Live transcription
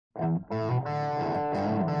Welcome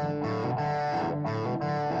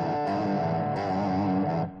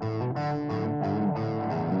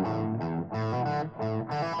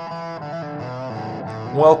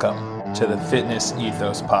to the Fitness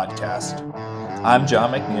Ethos Podcast. I'm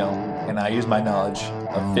John McNeil, and I use my knowledge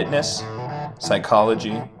of fitness,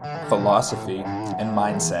 psychology, philosophy, and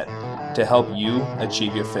mindset to help you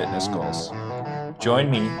achieve your fitness goals.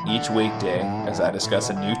 Join me each weekday as I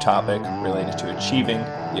discuss a new topic related to achieving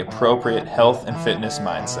the appropriate health and fitness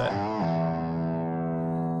mindset.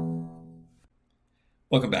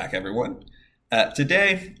 Welcome back, everyone.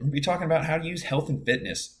 Today, we'll be talking about how to use health and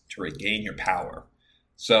fitness to regain your power.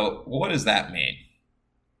 So, what does that mean?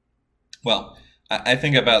 Well, I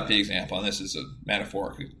think about the example, and this is a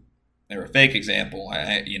metaphorical or a fake example.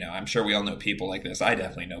 I'm sure we all know people like this. I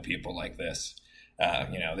definitely know people like this.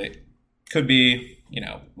 They could be,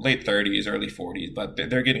 late 30s, early 40s, but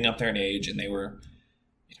they're getting up there in age, and they were,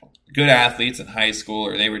 good athletes in high school,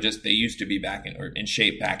 or they used to be back in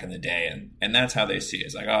shape back in the day, and that's how they see it.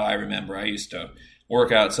 It's like, oh, I remember I used to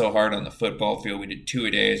work out so hard on the football field. We did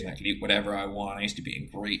 2-a-days, and I could eat whatever I want. I used to be in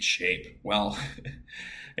great shape. Well,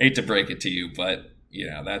 I hate to break it to you, but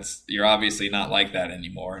you're obviously not like that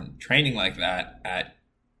anymore. And training like that at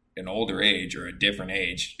an older age or a different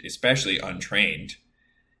age, especially untrained,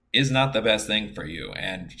 is not the best thing for you.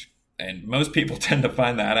 And most people tend to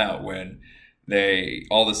find that out when they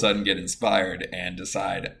all of a sudden get inspired and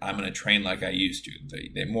decide, I'm going to train like I used to.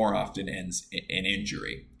 They more often ends in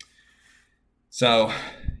injury. So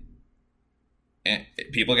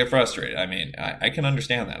people get frustrated. I mean, I can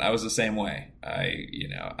understand that. I was the same way.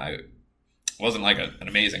 I wasn't like an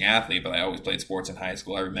amazing athlete, but I always played sports in high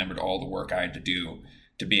school. I remembered all the work I had to do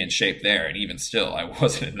to be in shape there. And even still, I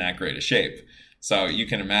wasn't in that great a shape. So you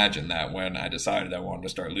can imagine that when I decided I wanted to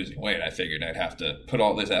start losing weight, I figured I'd have to put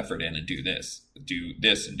all this effort in and do this and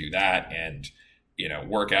do that, and,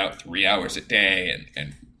 work out 3 hours a day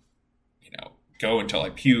and go until I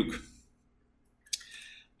puke.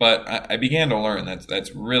 But I began to learn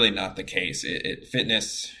that's really not the case.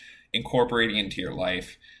 Fitness, incorporating into your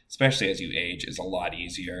life, especially as you age, is a lot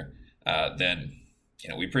easier than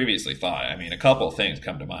we previously thought. I mean, a couple of things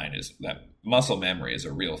come to mind is that muscle memory is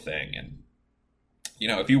a real thing. And,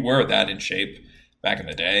 if you were that in shape back in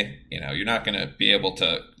the day, you're not going to be able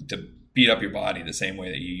to beat up your body the same way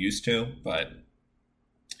that you used to. But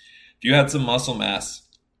if you had some muscle mass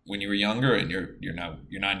when you were younger and you're not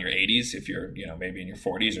in your 80s, if you're maybe in your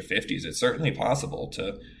 40s or 50s, it's certainly possible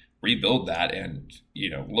to rebuild that and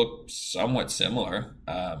look somewhat similar.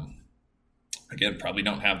 Again, probably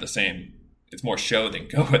don't have the same. It's more show than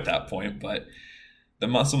go at that point, but the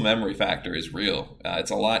muscle memory factor is real. It's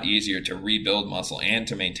a lot easier to rebuild muscle and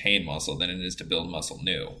to maintain muscle than it is to build muscle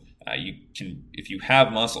new. If you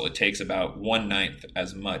have muscle, it takes about 1/9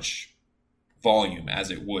 as much volume as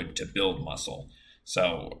it would to build muscle.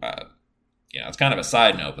 So, it's kind of a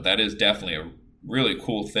side note, but that is definitely a really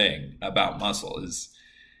cool thing about muscle is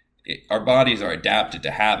our bodies are adapted to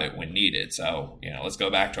have it when needed. So, let's go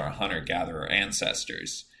back to our hunter-gatherer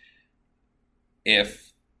ancestors. If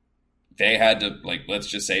they had to, let's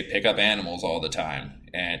just say, pick up animals all the time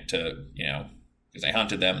and to, because they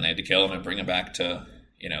hunted them and they had to kill them and bring them back to,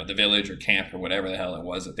 the village or camp or whatever the hell it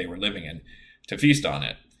was that they were living in to feast on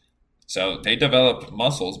it. So they developed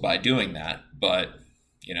muscles by doing that. But,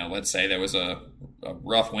 let's say there was a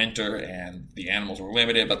rough winter and the animals were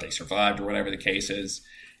limited, but they survived or whatever the case is.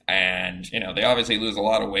 And, they obviously lose a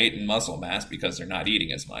lot of weight and muscle mass because they're not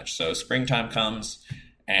eating as much. So springtime comes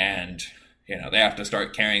and, they have to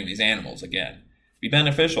start carrying these animals again. It'd be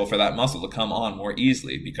beneficial for that muscle to come on more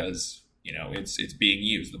easily because, it's being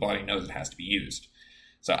used. The body knows it has to be used.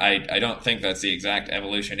 So I don't think that's the exact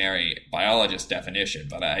evolutionary biologist definition,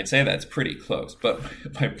 but I'd say that's pretty close. But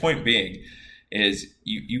my point being is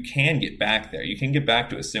you can get back there. You can get back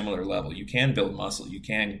to a similar level. You can build muscle. You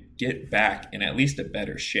can get back in at least a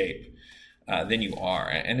better shape than you are.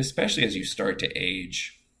 And especially as you start to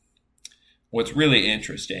age, what's really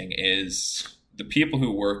interesting is the people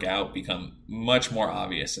who work out become much more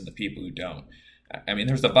obvious than the people who don't. I mean,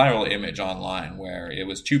 there's a viral image online where it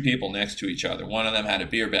was two people next to each other. One of them had a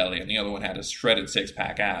beer belly and the other one had a shredded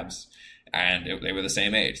six-pack abs. And they were the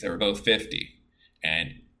same age. They were both 50.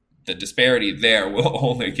 And the disparity there will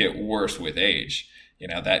only get worse with age.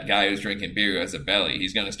 That guy who's drinking beer who has a belly,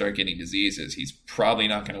 he's going to start getting diseases. He's probably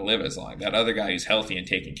not going to live as long. That other guy who's healthy and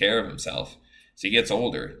taking care of himself, as he gets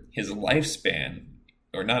older, his lifespan,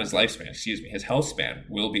 or not his lifespan, his health span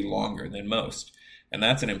will be longer than most. And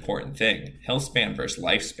that's an important thing. Health span versus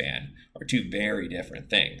lifespan are two very different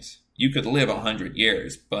things. You could live 100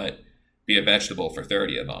 years, but be a vegetable for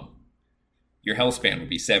 30 of them. your health span would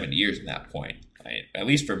be 70 years at that point. Right? At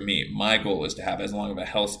least for me, my goal is to have as long of a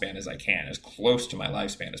health span as I can, as close to my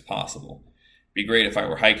lifespan as possible. It'd be great if I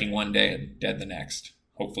were hiking one day and dead the next.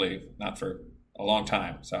 Hopefully not for a long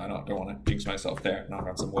time, so I don't want to jinx myself there, knock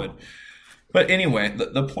on some wood. But anyway,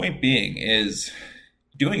 the point being is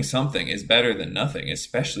doing something is better than nothing,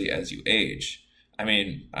 especially as you age. I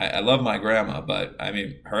mean, I love my grandma, but I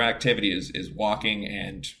mean, her activity is walking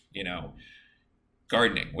and,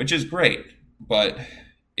 gardening, which is great. But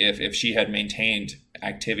if she had maintained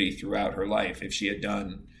activity throughout her life, if she had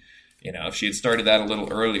done, if she had started that a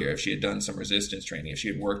little earlier, if she had done some resistance training, if she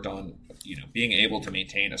had worked on, being able to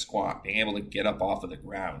maintain a squat, being able to get up off of the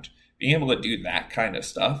ground, being able to do that kind of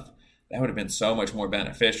stuff, that would have been so much more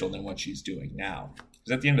beneficial than what she's doing now.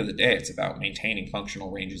 Because at the end of the day, it's about maintaining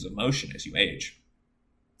functional ranges of motion as you age.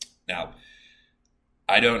 Now,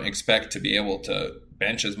 I don't expect to be able to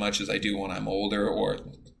bench as much as I do when I'm older or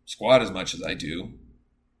squat as much as I do.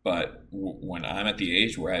 But when I'm at the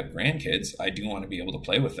age where I have grandkids, I do want to be able to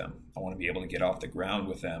play with them. I want to be able to get off the ground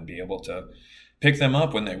with them, be able to pick them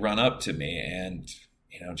up when they run up to me and,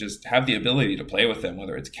 just have the ability to play with them,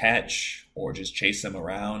 whether it's catch or just chase them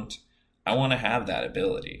around. I want to have that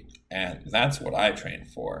ability. And that's what I train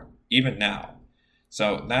for, even now.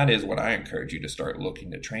 So that is what I encourage you to start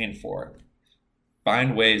looking to train for.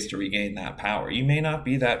 Find ways to regain that power. You may not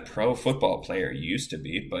be that pro football player you used to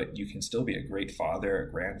be, but you can still be a great father,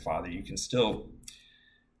 a grandfather. You can still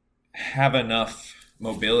have enough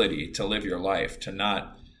mobility to live your life, to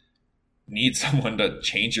not need someone to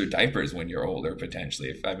change your diapers when you're older,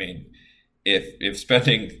 potentially. If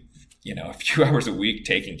spending, a few hours a week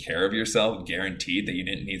taking care of yourself, guaranteed that you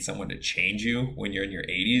didn't need someone to change you when you're in your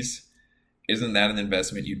 80s, isn't that an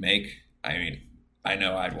investment you'd make? I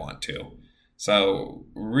know I'd want to. So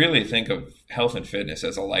really think of health and fitness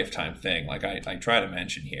as a lifetime thing, like I try to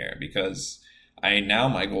mention here, because now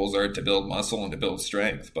my goals are to build muscle and to build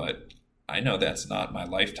strength, but I know that's not my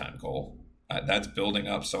lifetime goal. That's building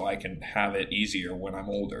up so I can have it easier when I'm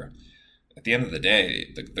older. At the end of the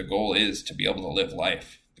day, the goal is to be able to live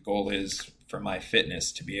life. The goal is for my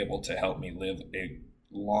fitness to be able to help me live a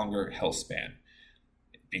longer health span.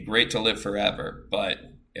 It'd be great to live forever, but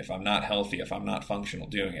if I'm not healthy, if I'm not functional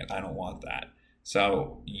doing it, I don't want that.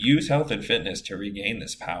 So use health and fitness to regain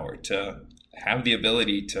this power, to have the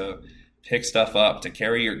ability to pick stuff up, to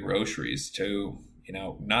carry your groceries, to,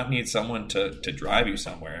 not need someone to drive you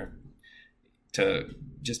somewhere, to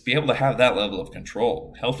just be able to have that level of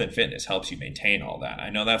control. Health and fitness helps you maintain all that. I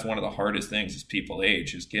know that's one of the hardest things as people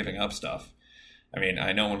age, is giving up stuff.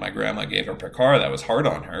 I know when my grandma gave up her car, that was hard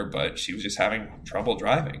on her, but she was just having trouble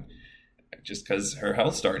driving, just because her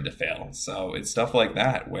health started to fail. So it's stuff like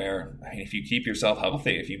that where, if you keep yourself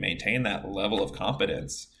healthy, if you maintain that level of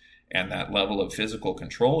competence and that level of physical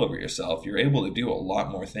control over yourself, you're able to do a lot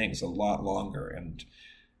more things a lot longer. And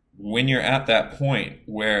when you're at that point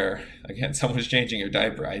where, again, someone's changing your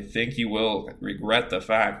diaper, I think you will regret the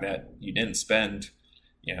fact that you didn't spend,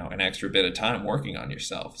 an extra bit of time working on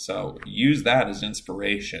yourself. So use that as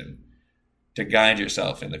inspiration to guide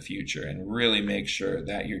yourself in the future and really make sure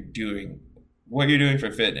that what you're doing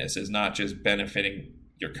for fitness is not just benefiting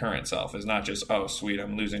your current self. It's not just, oh, sweet,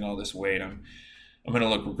 I'm losing all this weight, I'm going to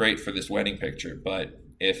look great for this wedding picture. But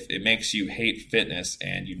if it makes you hate fitness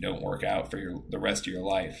and you don't work out for the rest of your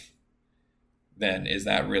life, then is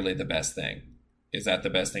that really the best thing? Is that the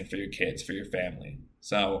best thing for your kids, for your family?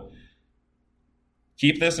 So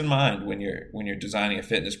keep this in mind when you're designing a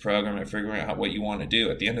fitness program and figuring out what you want to do.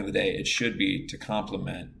 At the end of the day, it should be to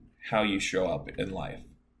complement how you show up in life.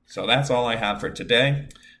 So that's all I have for today.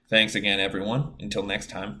 Thanks again, everyone. Until next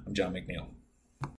time, I'm John McNeil.